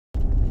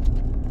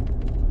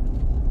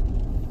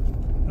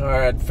All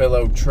right,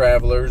 fellow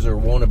travelers or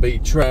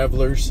wannabe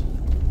travelers,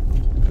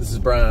 this is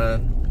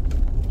Brian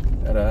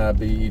at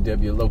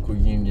IBEW Local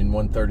Union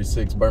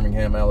 136,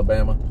 Birmingham,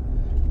 Alabama.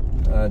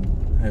 I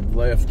have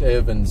left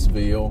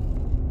Evansville,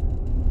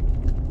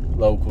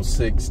 Local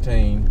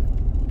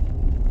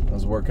 16. I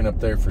was working up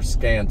there for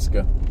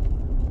Skanska.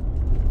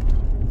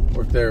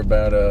 Worked there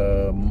about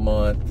a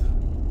month,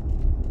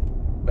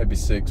 maybe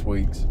 6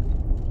 weeks.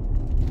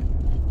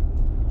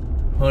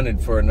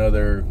 Hunted for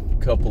another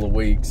couple of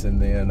weeks and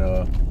then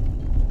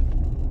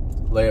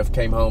left,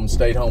 came home,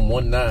 stayed home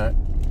one night.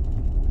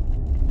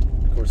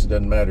 Of course, it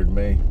doesn't matter to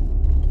me.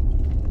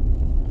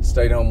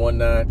 Stayed home one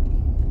night,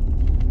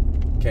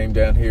 came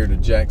down here to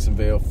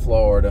Jacksonville,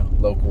 Florida,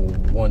 local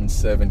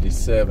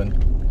 177,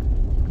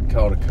 and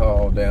caught a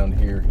call down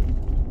here.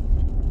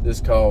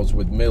 This call's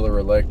with Miller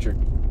Electric.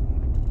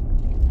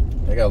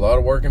 They got a lot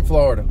of work in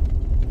Florida,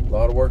 a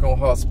lot of work on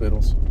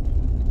hospitals.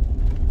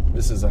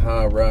 This is a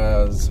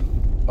high-rise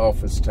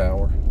office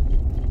tower.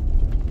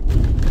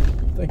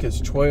 I think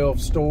it's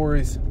 12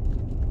 stories.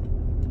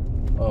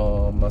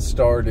 I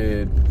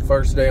started,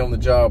 first day on the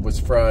job was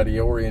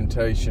Friday,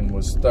 orientation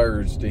was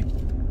Thursday.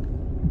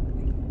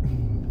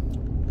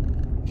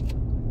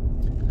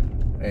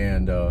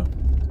 And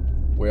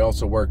we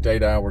also worked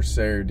 8 hours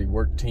Saturday,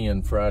 worked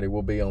 10 Friday.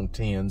 We'll be on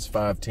 10s,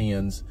 5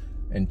 10s,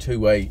 and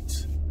 2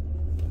 8s.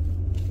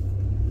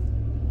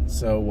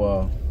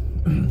 So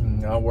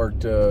I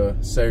worked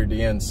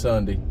Saturday and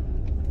Sunday.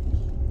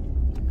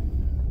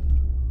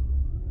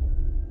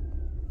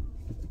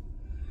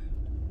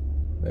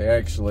 They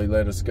actually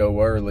let us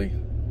go early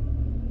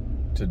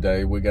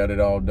today. We got it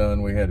all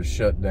done. We had a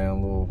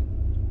shutdown, little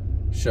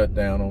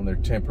shutdown on their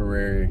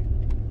temporary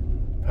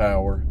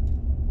power.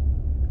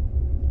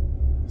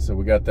 So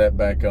we got that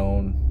back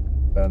on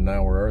about an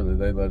hour early.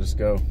 They let us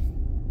go.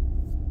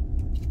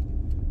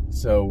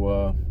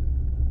 So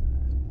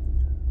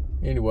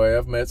anyway,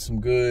 I've met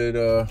some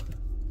good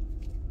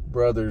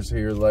brothers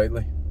here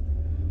lately.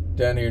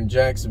 Down here in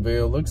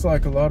Jacksonville. Looks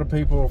like a lot of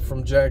people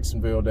from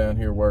Jacksonville down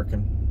here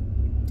working.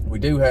 We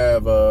do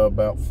have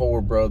about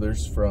 4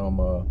 brothers from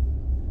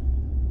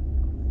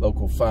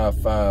local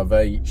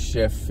 558,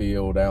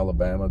 Sheffield,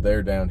 Alabama.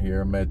 They're down here.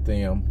 I met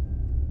them.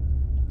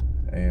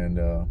 And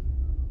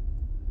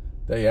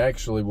they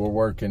actually were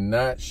working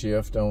night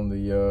shift on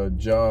the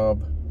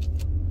job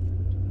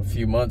a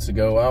few months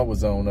ago. I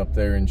was on up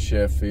there in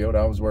Sheffield.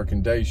 I was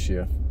working day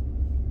shift.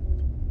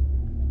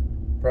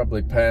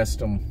 Probably passed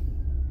them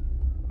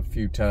a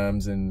few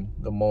times in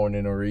the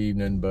morning or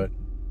evening, but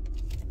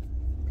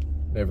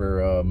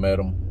never met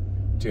them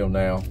till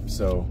now.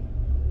 So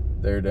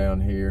they're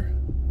down here.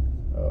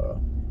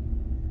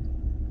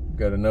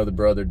 Got another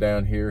brother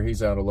down here.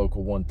 He's out of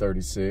local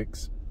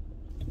 136.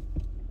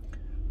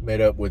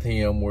 Met up with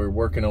him. We're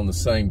working on the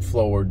same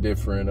floor,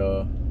 different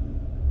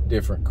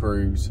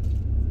crews.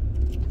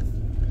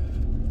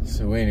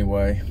 So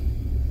anyway,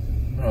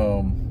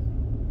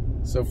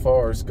 so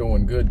far it's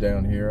going good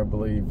down here. I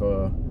believe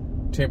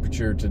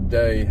temperature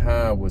today,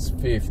 high was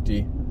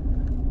 50,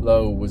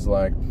 low was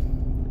like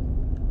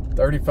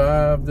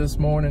 35 this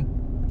morning.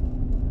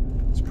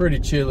 It's pretty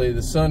chilly.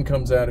 The sun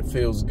comes out, it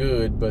feels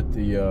good, but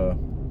the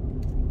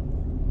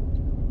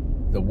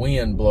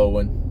wind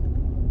blowing,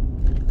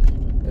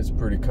 it's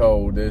pretty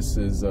cold. This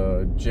is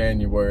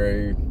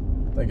January,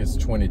 I think it's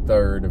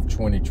 23rd of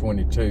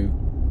 2022.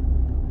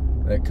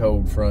 That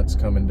cold front's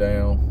coming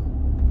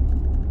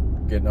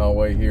down, getting all the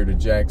way here to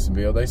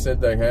Jacksonville. They said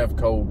they have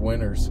cold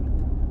winters,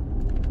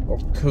 or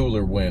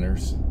cooler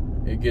winters.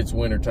 It gets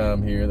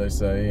wintertime here, they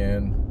say,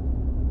 and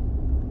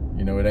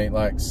you know, it ain't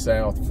like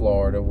South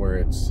Florida where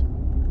it's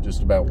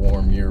just about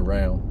warm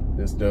year-round.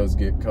 This does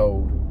get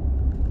cold,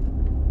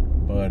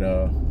 but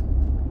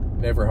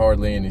never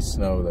hardly any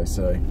snow, they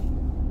say.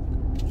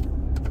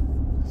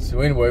 So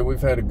anyway,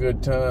 we've had a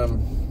good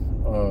time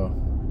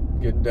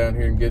getting down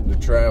here and getting to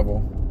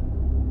travel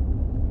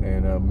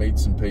and meet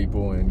some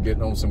people and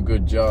getting on some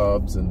good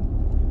jobs and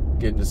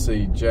getting to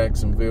see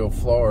Jacksonville,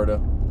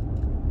 Florida.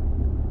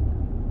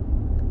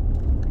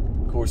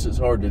 Of course, it's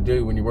hard to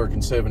do when you're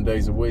working 7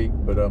 days a week,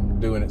 but I'm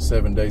doing it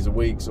 7 days a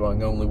week, so I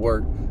can only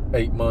work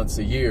 8 months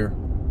a year.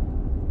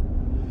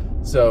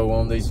 So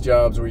on these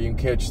jobs where you can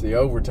catch the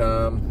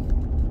overtime,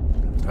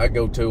 I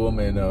go to them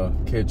and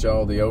catch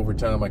all the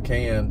overtime I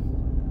can,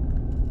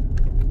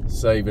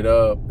 save it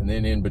up, and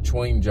then in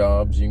between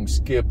jobs, you can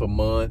skip a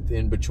month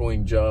in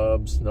between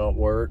jobs, not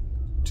work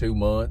 2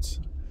 months.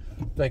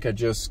 I think I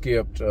just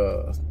skipped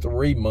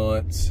 3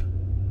 months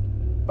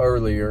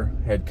earlier,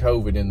 had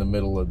COVID in the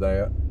middle of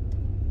that.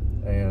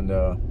 And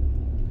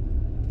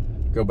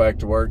go back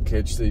to work,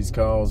 catch these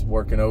calls,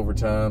 working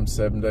overtime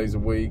 7 days a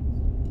week,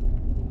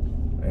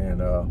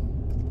 and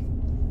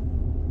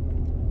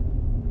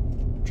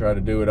try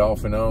to do it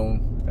off and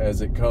on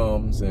as it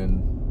comes,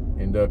 and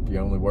end up you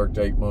only worked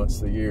 8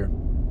 months a year.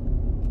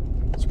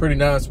 It's pretty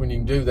nice when you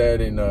can do that.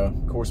 And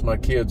of course, my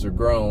kids are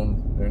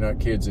grown. They're not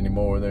kids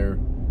anymore.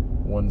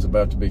 One's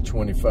about to be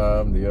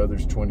 25 and the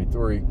other's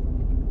 23.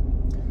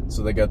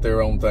 So they got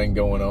their own thing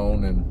going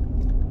on, and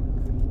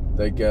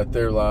they got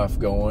their life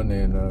going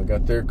and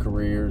got their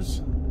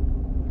careers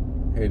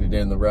headed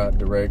in the right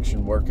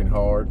direction, working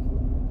hard,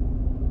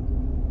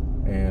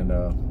 and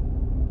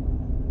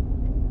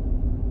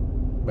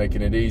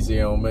making it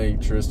easy on me.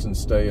 Tristan's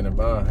staying at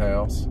my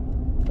house.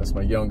 That's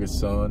my youngest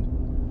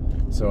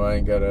son, so I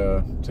ain't got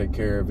to take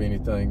care of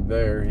anything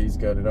there. He's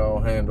got it all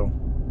handled.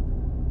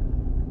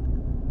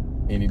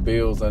 Any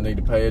bills I need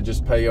to pay, I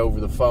just pay over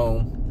the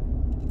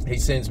phone. He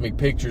sends me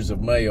pictures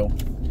of mail.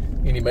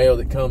 Any mail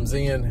that comes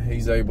in,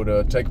 he's able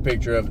to take a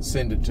picture of it,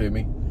 send it to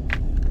me.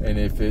 And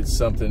if it's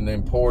something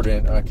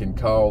important, I can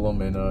call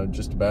them and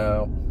just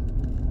about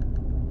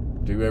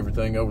do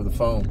everything over the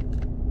phone.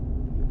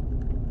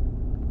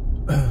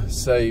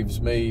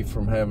 Saves me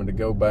from having to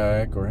go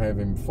back or have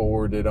him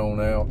forward it on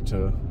out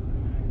to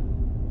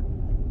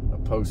a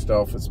post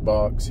office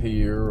box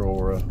here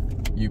or a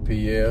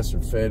UPS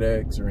or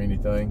FedEx or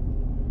anything.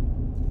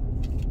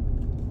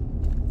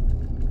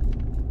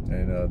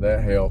 And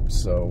that helps.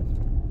 So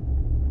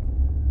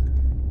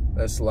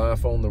that's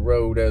life on the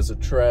road as a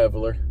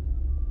traveler.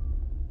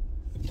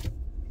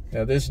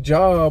 Now this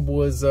job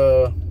was,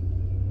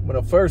 when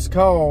I first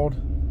called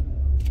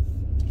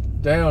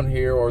down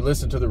here, or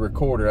listened to the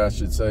recorder, I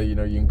should say, you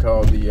know, you can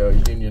call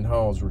the Union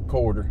Hall's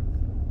recorder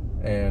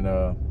and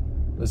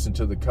listen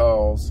to the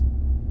calls.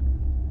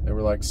 There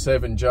were like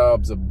 7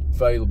 jobs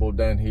available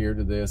down here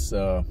to this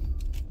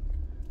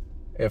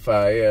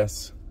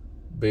FIS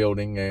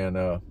building, and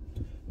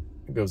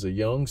it goes a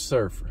young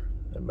surfer.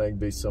 That may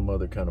be some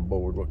other kind of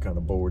board. What kind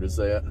of board is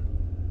that?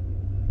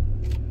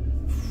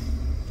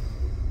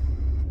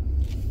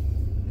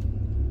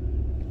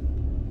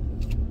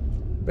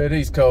 Bet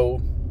he's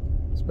cold.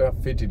 It's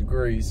about 50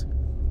 degrees.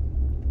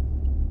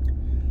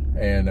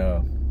 And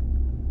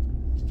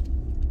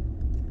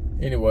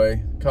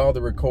anyway, called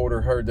the recorder,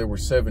 heard there were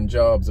 7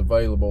 jobs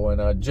available,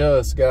 and I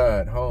just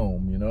got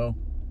home, you know.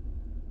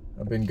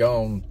 I've been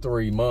gone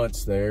 3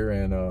 months there,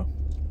 and I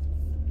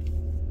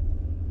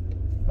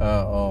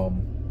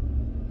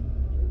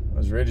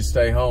was ready to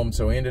stay home,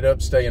 so ended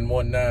up staying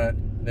one night.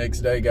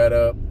 Next day got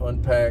up,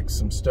 unpacked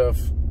some stuff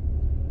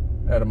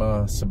out of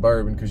my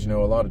Suburban, because, you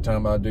know, a lot of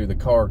time I do the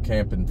car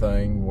camping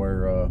thing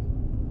where I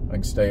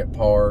can stay at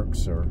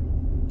parks or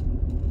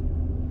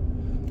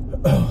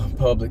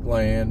public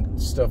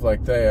land, stuff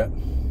like that,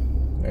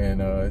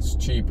 and it's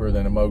cheaper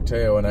than a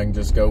motel, and I can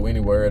just go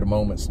anywhere at a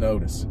moment's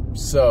notice.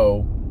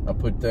 So I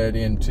put that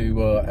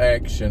into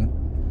action.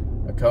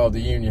 I called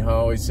the Union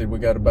Hall. He said, we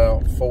got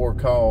about 4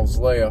 calls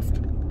left.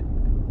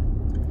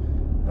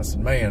 I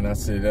said, man,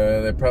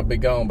 they'll probably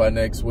be gone by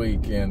next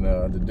week. And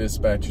the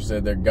dispatcher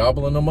said, they're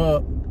gobbling them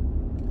up.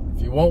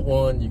 If you want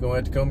one, you're going to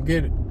have to come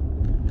get it.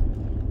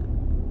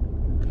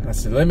 I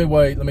said, let me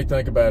wait, let me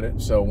think about it.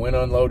 So went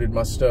unloaded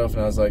my stuff,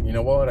 and I was like, you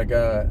know what, I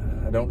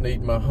don't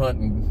need my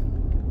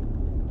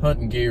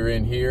hunting gear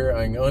in here.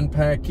 I can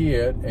unpack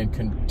it and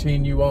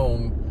continue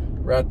on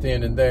right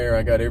then and there.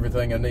 I got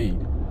everything I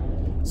need.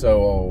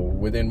 So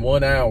within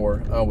 1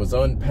 hour, I was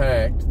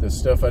unpacked the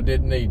stuff I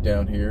didn't need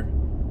down here,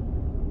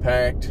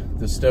 packed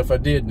the stuff I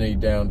did need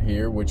down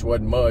here, which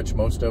wasn't much.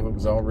 Most of it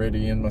was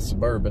already in my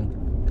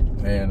Suburban,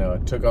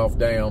 and took off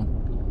down.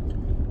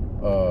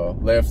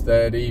 Left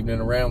that evening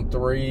around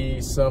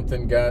 3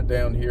 something, got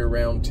down here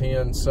around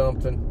 10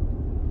 something,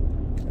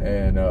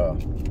 and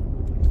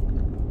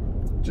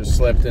just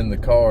slept in the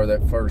car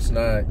that first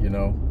night, you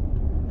know.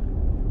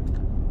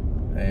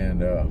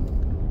 And I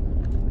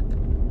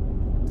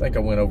think I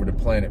went over to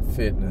Planet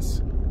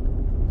Fitness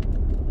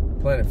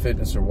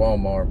or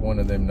Walmart, one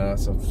of them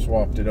nights. I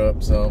swapped it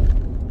up some,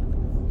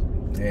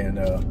 and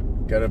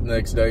got up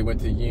next day,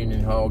 went to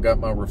Union Hall, got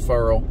my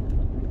referral.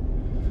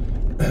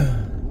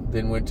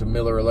 Then went to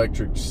Miller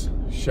Electric's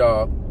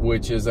shop,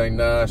 which is a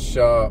nice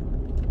shop.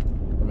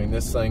 I mean,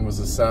 this thing was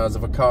the size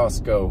of a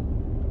Costco.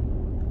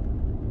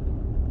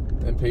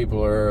 And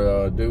people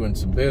are doing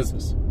some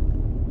business.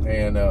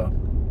 And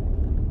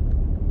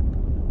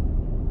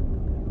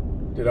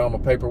did all my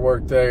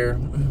paperwork there.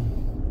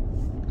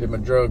 Did my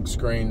drug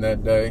screen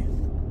that day.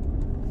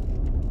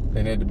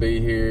 Then had to be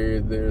here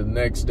the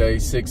next day,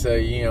 6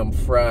 a.m.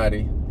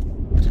 Friday,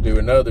 to do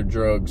another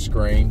drug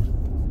screen.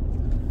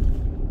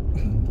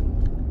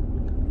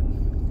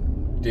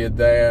 Did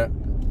that.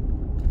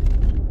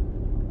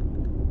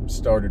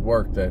 Started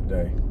work that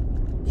day.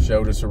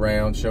 Showed us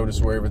around, showed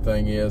us where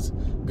everything is.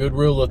 Good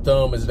rule of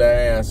thumb is to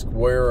ask,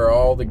 where are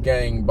all the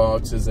gang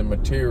boxes and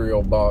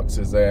material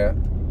boxes at?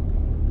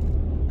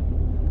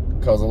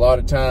 Because a lot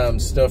of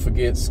times stuff will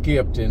get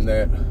skipped in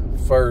that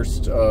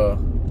first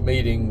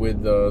meeting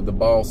with the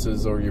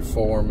bosses or your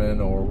foreman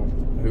or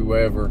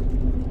whoever,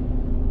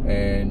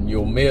 and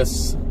you'll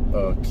miss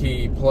a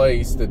key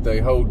place that they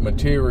hold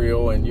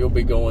material, and you'll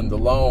be going the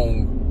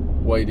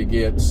long way to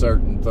get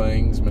certain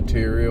things,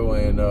 material,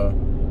 and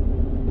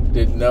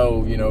didn't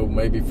know, you know,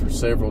 maybe for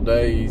several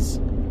days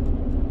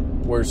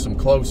where some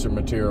closer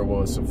material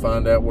was. So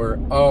find out where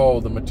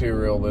all the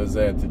material is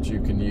at that you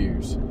can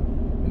use,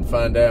 and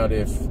find out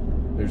if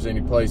there's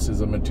any places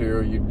of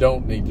material you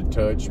don't need to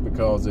touch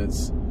because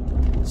it's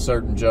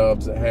certain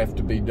jobs that have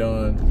to be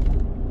done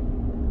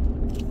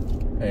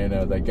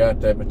and they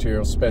got that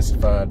material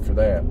specified for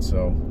that.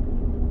 So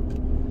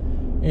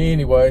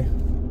anyway,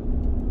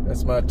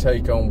 that's my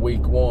take on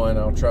week 1.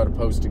 I'll try to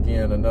post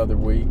again another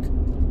week,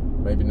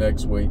 maybe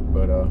next week,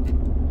 but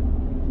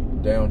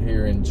down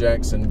here in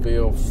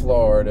Jacksonville,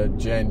 Florida,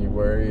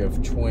 January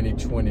of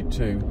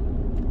 2022.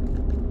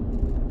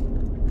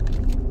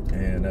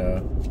 And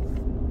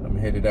I'm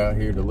headed out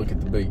here to look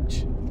at the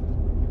beach.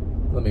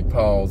 Let me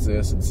pause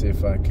this and see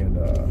if I can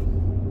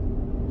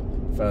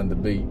find the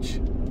beach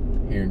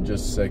here in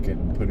just a second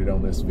and put it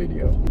on this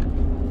video.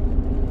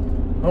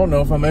 I don't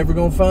know if I'm ever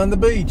gonna find the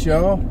beach,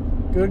 y'all.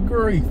 Good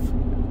grief.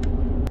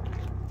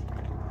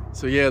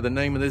 So yeah, the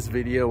name of this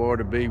video ought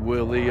to be,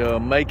 will he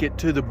make it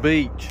to the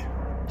beach?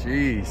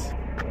 Jeez.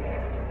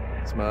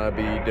 It's my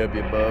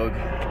IBEW bug.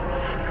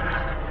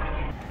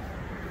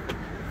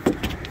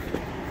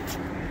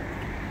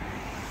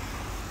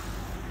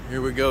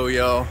 Here we go,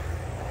 y'all.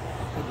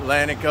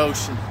 Atlantic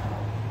Ocean.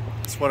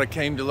 That's what I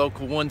came to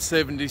local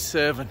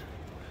 177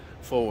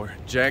 for,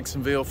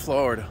 Jacksonville,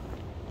 Florida.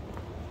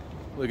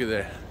 Look at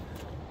that.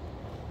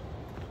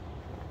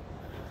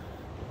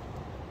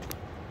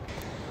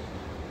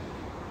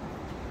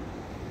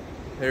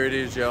 There it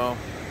is, y'all.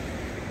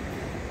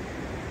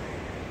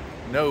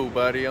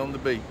 Nobody on the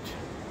beach.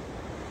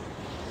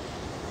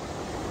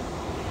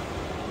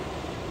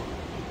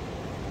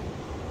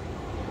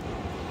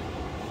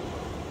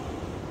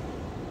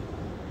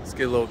 Let's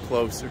get a little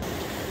closer.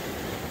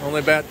 Only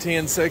about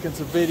 10 seconds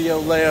of video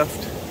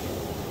left.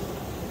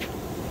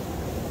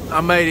 I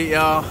made it,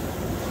 y'all.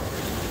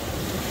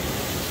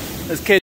 Let's catch